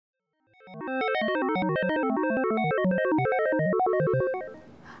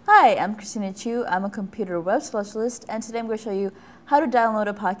Hi, I'm Christina Chiu. I'm a computer web specialist, and today I'm going to show you how to download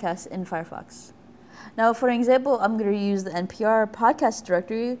a podcast in Firefox. Now, for an example, I'm going to use the NPR podcast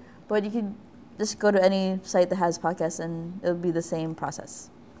directory, but you can just go to any site that has podcasts and it'll be the same process.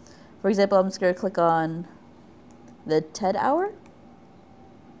 For example, I'm just going to click on the TED Hour,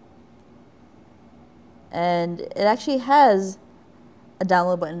 and it actually has a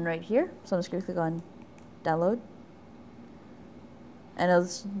download button right here. So I'm just going to click on download. And it'll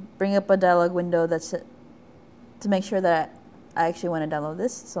bring up a dialog window that's to make sure that I actually want to download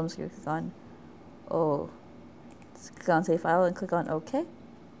this. So I'm just going to click on click on Save File and click on OK. And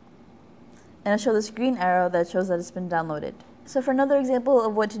it'll show this green arrow that shows that it's been downloaded. So for another example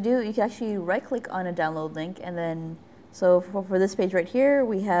of what to do, you can actually right-click on a download link, and then for this page right here,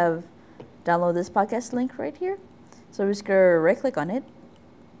 we have download this podcast link right here. So we're just going to right-click on it,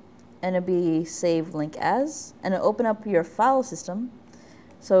 and it'll be Save Link As, and it'll open up your file system.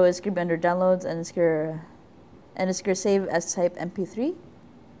 So it's going to be under Downloads, and it's going to save as type MP3.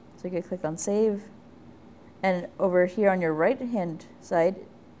 So you can click on Save, and over here on your right-hand side,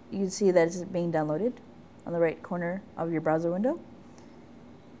 you can see that it's being downloaded on the right corner of your browser window.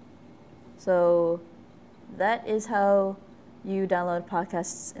 So that is how you download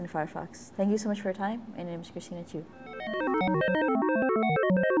podcasts in Firefox. Thank you so much for your time. My name is Christina Chiu.